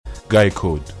Guy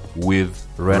Code with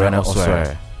Rena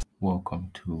Osware. Welcome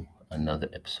to another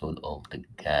episode of The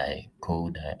Guy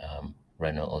Code. I am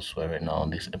Rena Osware. Now, on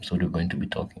this episode, we're going to be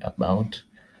talking about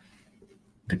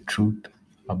the truth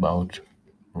about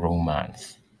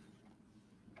romance.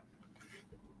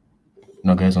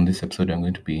 Now, guys, on this episode, I'm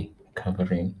going to be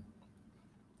covering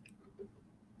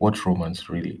what romance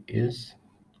really is,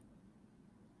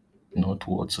 not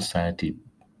what society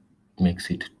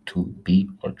makes it to be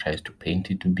or tries to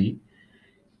paint it to be,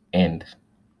 and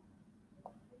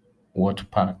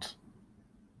what part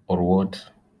or what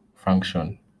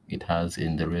function it has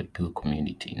in the red pill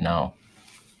community. Now,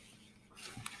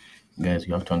 guys,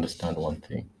 you have to understand one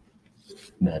thing,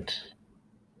 that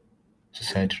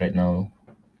society right now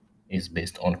is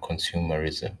based on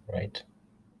consumerism, right?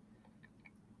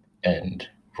 And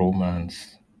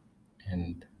romance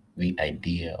and the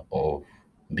idea of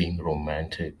being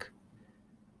romantic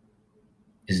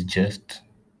is just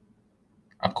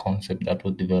a concept that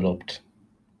was developed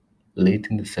late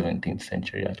in the 17th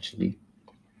century, actually,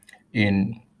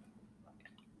 in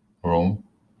Rome.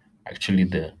 Actually,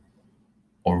 the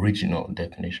original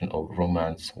definition of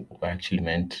romance actually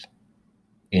meant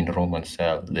in Roman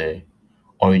style. The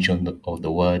origin of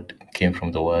the word came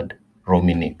from the word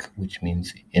Romanic, which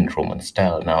means in Roman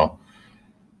style. Now,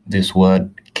 this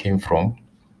word came from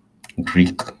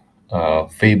Greek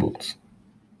fables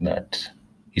that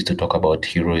used to talk about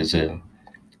heroism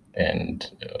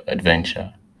and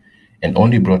adventure, and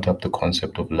only brought up the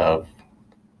concept of love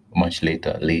much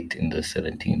later, late in the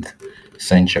 17th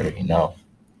century. Now,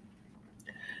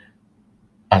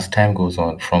 as time goes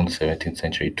on from the 17th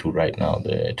century to right now,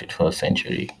 the 21st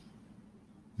century,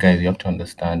 guys, you have to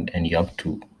understand and you have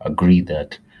to agree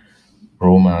that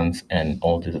romance and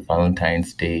all this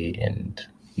Valentine's Day and,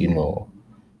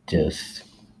 just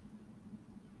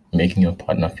making your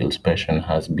partner feel special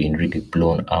has been really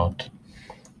blown out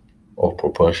of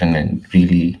proportion and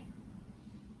really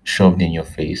shoved in your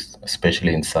face,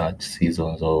 especially in such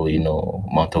seasons or,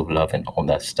 month of love and all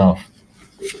that stuff.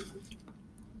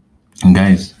 And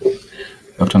guys, you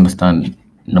have to understand,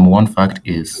 number one fact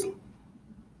is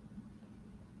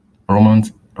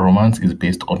romance is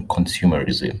based on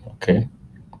consumerism, okay?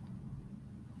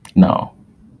 Now,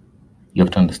 you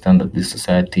have to understand that this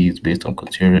society is based on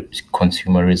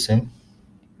consumerism.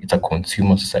 It's a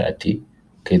consumer society.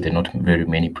 Okay, there are not very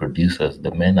many producers.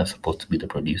 The men are supposed to be the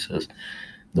producers.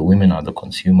 The women are the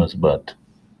consumers. But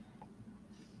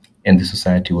in this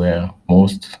society where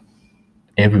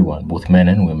everyone, both men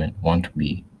and women, want to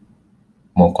be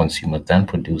more consumers than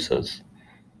producers,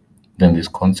 then this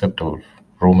concept of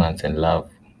romance and love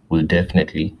will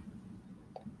definitely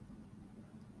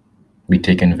be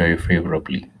taken very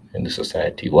favorably in the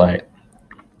society. Why?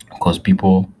 Because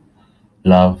people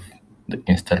love the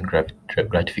instant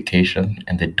gratification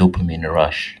and the dopamine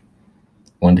rush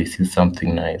when they see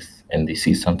something nice and they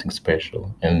see something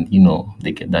special, and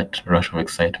they get that rush of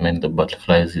excitement, the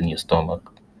butterflies in your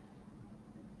stomach.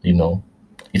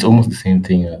 It's almost the same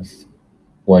thing as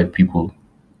why people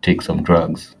take some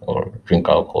drugs or drink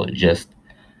alcohol, just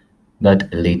that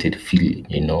elated feeling.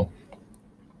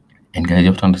 And guys, you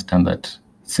have to understand that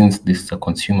since this is a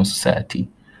consumer society,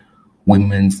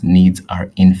 women's needs are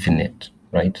infinite,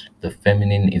 right? The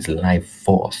feminine is life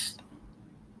force.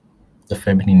 The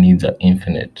feminine needs are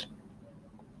infinite.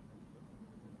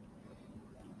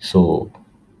 So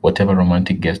whatever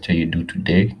romantic gesture you do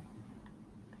today,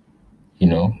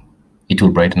 it will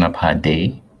brighten up her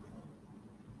day.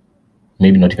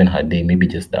 Maybe not even her day, maybe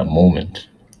just that moment.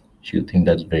 She'll think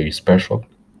that's very special.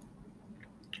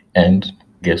 And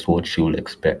guess what? She will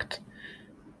expect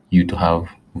you to have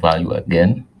value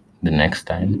again the next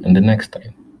time and the next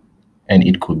time. And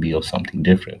it could be of something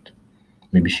different.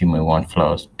 Maybe she might want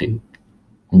flowers today.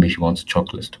 Maybe she wants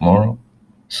chocolates tomorrow.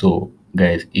 So,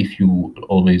 guys, if you will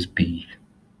always be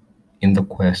in the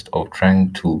quest of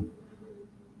trying to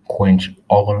quench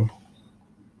all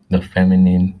the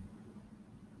feminine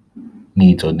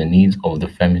needs or the needs of the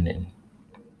feminine,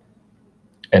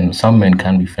 and some men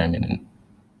can be feminine,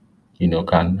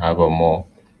 can have a more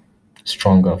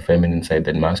stronger feminine side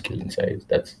than masculine side.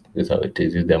 That's how it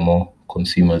is. They're more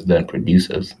consumers than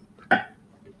producers.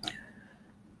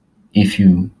 If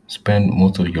you spend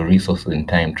most of your resources and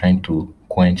time trying to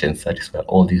quench and satisfy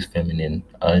all these feminine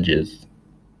urges,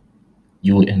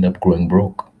 you will end up growing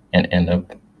broke and end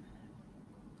up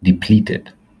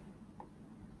depleted.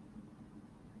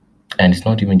 And it's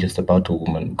not even just about a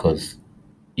woman, because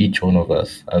each one of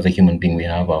us as a human being, we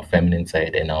have our feminine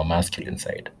side and our masculine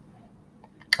side.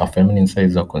 Our feminine side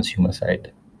is our consumer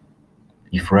side.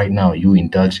 If right now you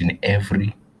indulge in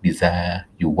every desire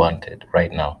you wanted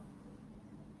right now,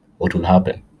 what will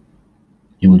happen?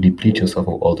 you will deplete yourself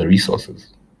of all the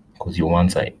resources because your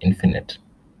wants are infinite,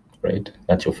 right?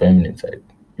 That's your feminine side.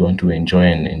 You want to enjoy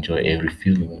and enjoy every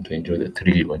feel. You want to enjoy the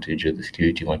thrill. You want to enjoy the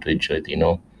security. You want to enjoy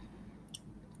the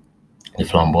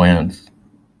flamboyance.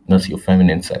 That's your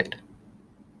feminine side.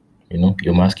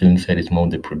 Your masculine side is more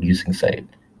the producing side,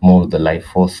 more the life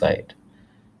force side.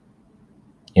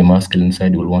 Your masculine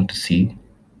side will want to see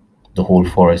the whole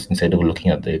forest instead of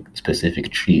looking at the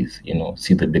specific trees,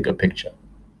 see the bigger picture.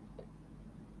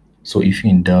 So if you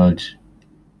indulge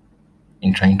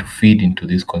in trying to feed into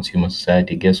this consumer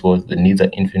society, guess what? The needs are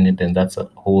infinite, and that's a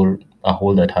hole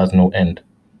that has no end.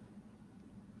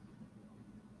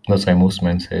 That's why most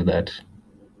men say that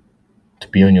to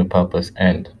be on your purpose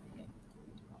and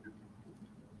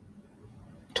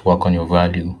to work on your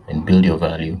value and build your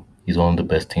value is one of the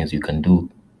best things you can do.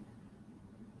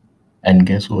 And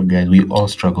guess what, guys? We all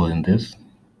struggle in this.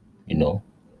 You know,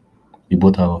 we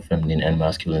both have a feminine and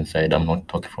masculine side. I'm not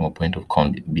talking from a point of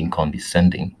being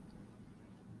condescending,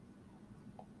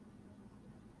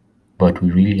 but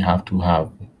we really have to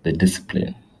have the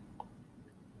discipline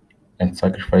and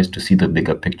sacrifice to see the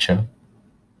bigger picture,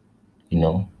 you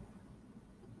know,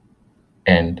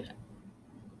 and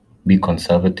be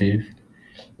conservative,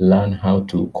 learn how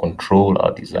to control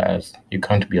our desires. You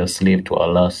can't be a slave to our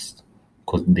lusts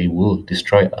because they will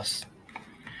destroy us.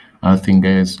 Another thing,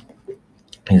 guys,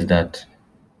 is that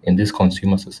in this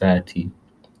consumer society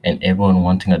and everyone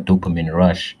wanting a dopamine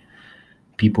rush,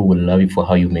 people will love you for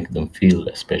how you make them feel,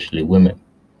 especially women,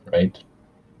 right?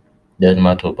 Doesn't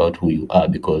matter about who you are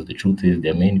because the truth is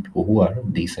there are many people who are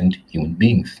decent human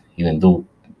beings, even though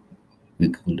we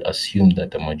could assume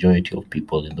that the majority of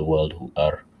people in the world who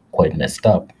are quite messed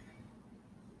up.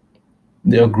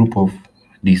 There are a group of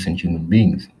decent human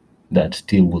beings that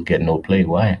still will get no play.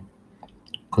 Why?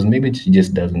 Because maybe she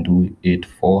just doesn't do it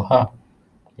for her,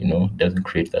 doesn't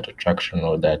create that attraction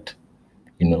or that,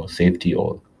 safety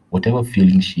or whatever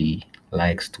feeling she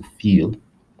likes to feel,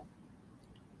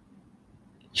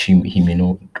 he may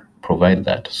not provide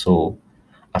that. So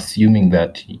assuming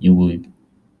that you would,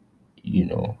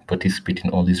 participate in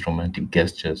all these romantic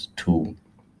gestures to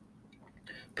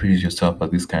praise yourself as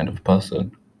this kind of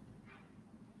person,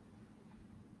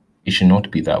 it should not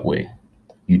be that way.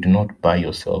 You do not buy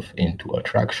yourself into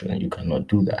attraction. You cannot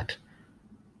do that.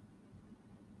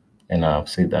 And I've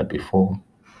said that before.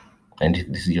 And if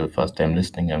this is your first time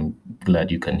listening, I'm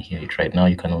glad you can hear it right now.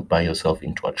 You cannot buy yourself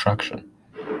into attraction.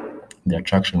 The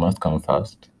attraction must come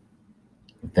first.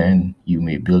 Then you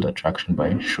may build attraction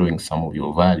by showing some of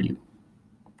your value,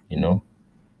 you know,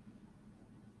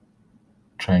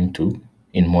 trying to,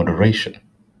 in moderation,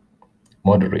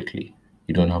 moderately.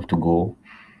 You don't have to go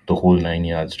the whole 9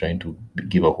 yards trying to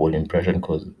give a whole impression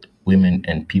because women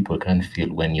and people can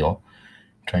feel when you're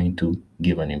trying to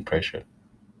give an impression.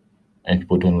 And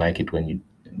people don't like it when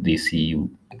they see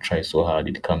you try so hard,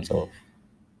 it comes off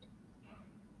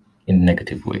in a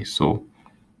negative way. So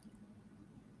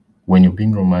when you're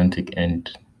being romantic and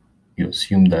you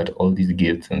assume that all these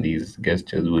gifts and these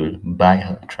gestures will buy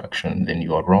her attraction, then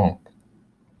you are wrong.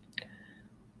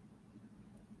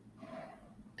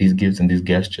 These gifts and these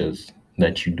gestures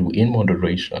that you do in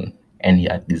moderation and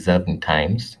at deserving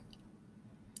times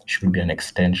should be an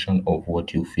extension of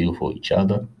what you feel for each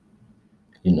other,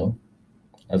 you know,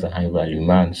 as a high value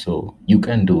man. So you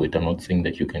can do it. I'm not saying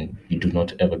that you do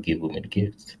not ever give women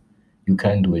gifts. You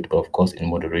can do it, but of course in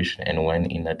moderation and when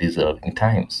in a deserving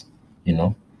times, you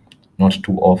know, not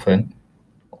too often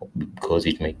because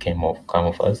it may come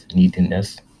off as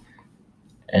neediness,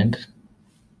 and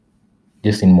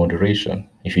just in moderation.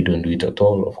 If you don't do it at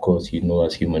all, of course,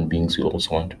 as human beings, we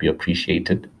also want to be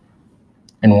appreciated.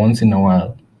 And once in a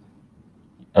while,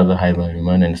 as a high value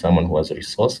man and someone who has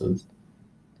resources,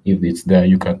 if it's there,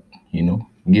 you can,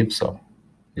 give some.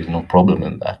 There's no problem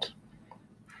in that.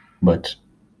 But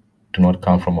do not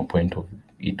come from a point of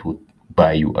it would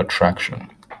buy you attraction,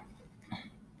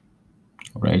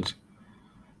 right?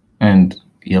 And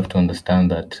you have to understand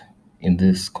that in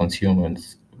this consumer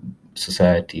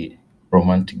society,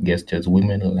 romantic gestures,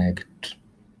 women like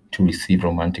to receive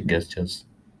romantic gestures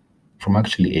from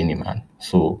actually any man.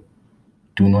 So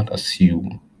do not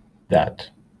assume that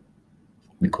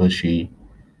because she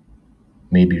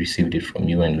maybe received it from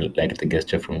you and liked the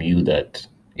gesture from you, that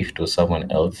if it was someone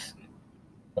else,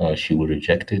 she will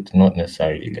reject it. Not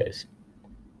necessarily, guys.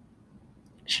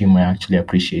 She might actually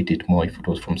appreciate it more if it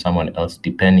was from someone else,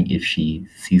 depending if she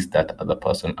sees that other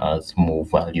person as more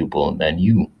valuable than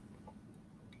you.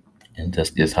 And that's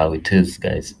just how it is,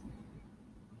 guys.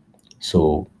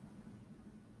 So,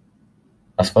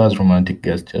 as far as romantic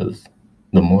gestures,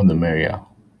 the more the merrier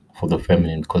for the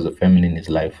feminine, because the feminine is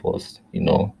life force,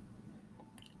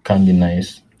 can be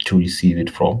nice to receive it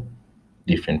from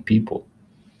different people.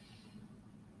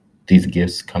 These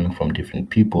gifts coming from different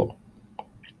people,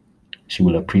 she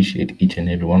will appreciate each and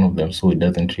every one of them. So it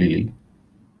doesn't really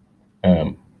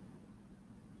um,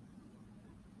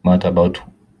 matter about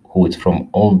who it's from.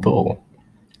 Although,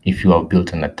 if you have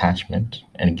built an attachment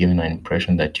and given an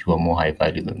impression that you are more high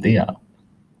value than they are,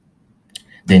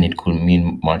 then it could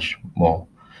mean much more.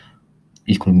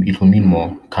 It will mean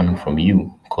more coming from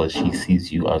you because she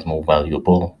sees you as more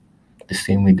valuable. The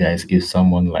same way, guys, if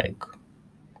someone like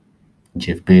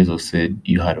Jeff Bezos said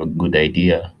you had a good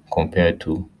idea compared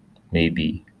to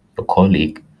maybe a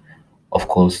colleague, of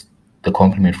course, the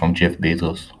compliment from Jeff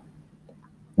Bezos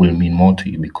will mean more to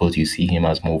you because you see him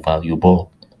as more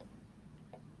valuable.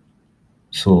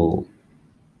 So,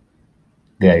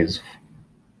 guys,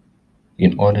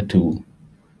 in order to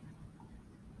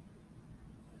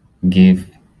give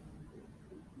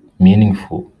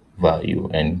meaningful value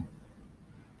and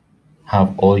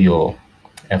have all your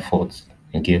efforts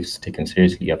and gifts taken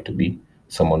seriously, you have to be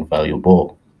someone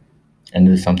valuable. And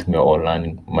this is something we're all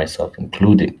learning, myself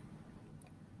included.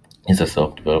 It's a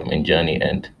self development journey,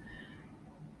 and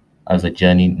as a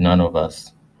journey, none of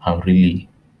us have really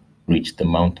reached the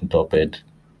mountaintop yet.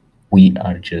 We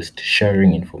are just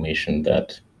sharing information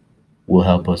that will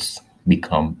help us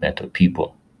become better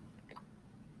people.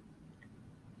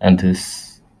 And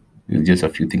this is just a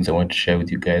few things I want to share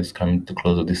with you guys coming to the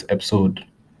close of this episode.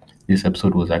 This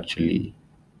episode was actually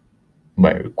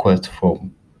by request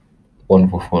from one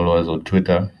of our followers on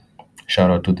Twitter. Shout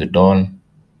out to the Dawn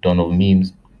of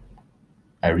Memes.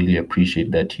 I really appreciate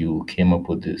that you came up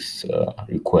with this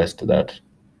request that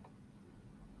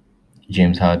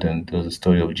James Harden, there was a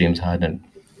story of James Harden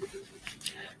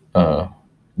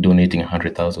donating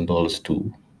 $100,000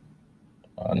 to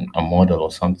a model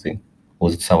or something.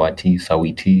 Was it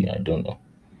Sawiti? I don't know.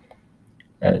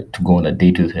 To go on a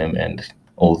date with him, and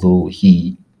although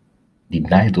he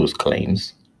denied those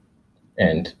claims,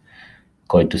 and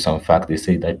according to some fact, they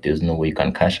say that there's no way you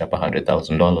can cash up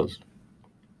 $100,000.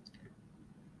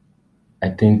 I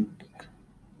think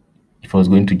if I was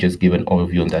going to just give an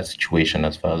overview on that situation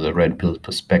as far as the red pill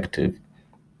perspective,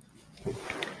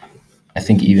 I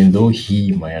think even though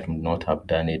he might not have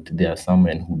done it, there are some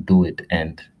men who do it,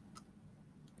 and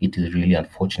it is really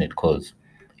unfortunate because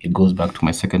it goes back to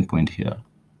my second point here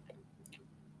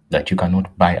that you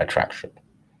cannot buy attraction.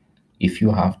 If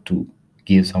you have to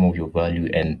give some of your value,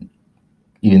 and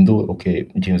even though,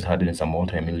 okay, James Harden is a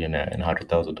multi-millionaire and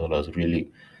 $100,000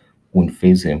 really won't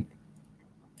phase him,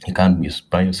 you can't just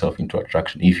buy yourself into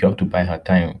attraction. If you have to buy her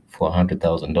time for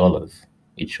 $100,000,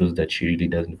 it shows that she really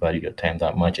doesn't value your time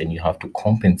that much, and you have to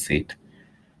compensate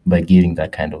by giving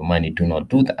that kind of money. Do not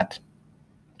do that.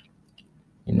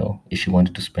 If she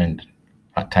wanted to spend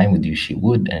her time with you, she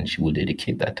would, and she would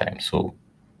dedicate that time. So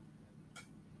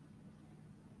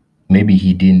maybe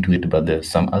he didn't do it, but there's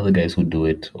some other guys who do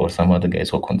it, or some other guys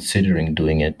who are considering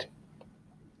doing it.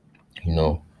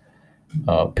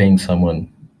 Paying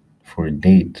someone for a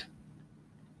date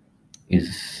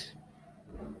is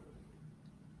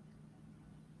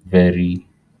very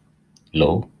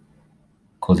low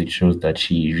because it shows that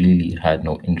she really had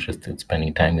no interest in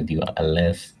spending time with you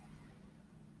unless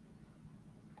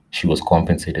she was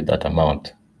compensated that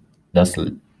amount. That's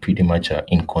pretty much an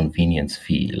inconvenience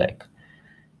fee. Like,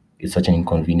 it's such an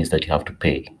inconvenience that you have to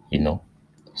pay.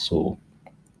 So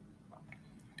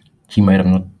he might have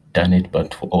not done it,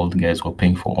 but for all the guys who are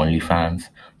paying for OnlyFans,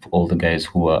 for all the guys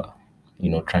who are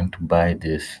trying to buy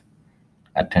this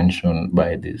attention,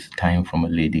 buy this time from a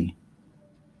lady,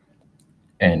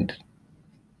 and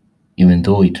even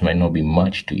though it might not be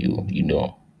much to you,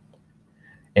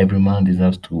 every man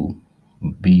deserves to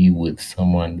be with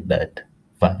someone that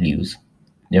values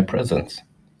their presence.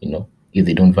 If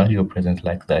they don't value your presence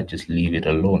like that, just leave it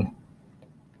alone.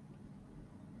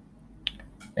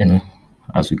 And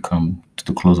as we come to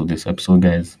the close of this episode,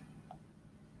 guys,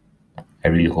 I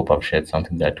really hope I've shared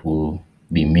something that will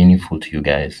be meaningful to you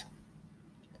guys.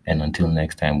 And until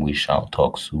next time, we shall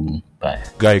talk soon. Bye.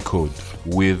 Guy Code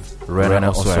with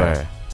Rena Osware.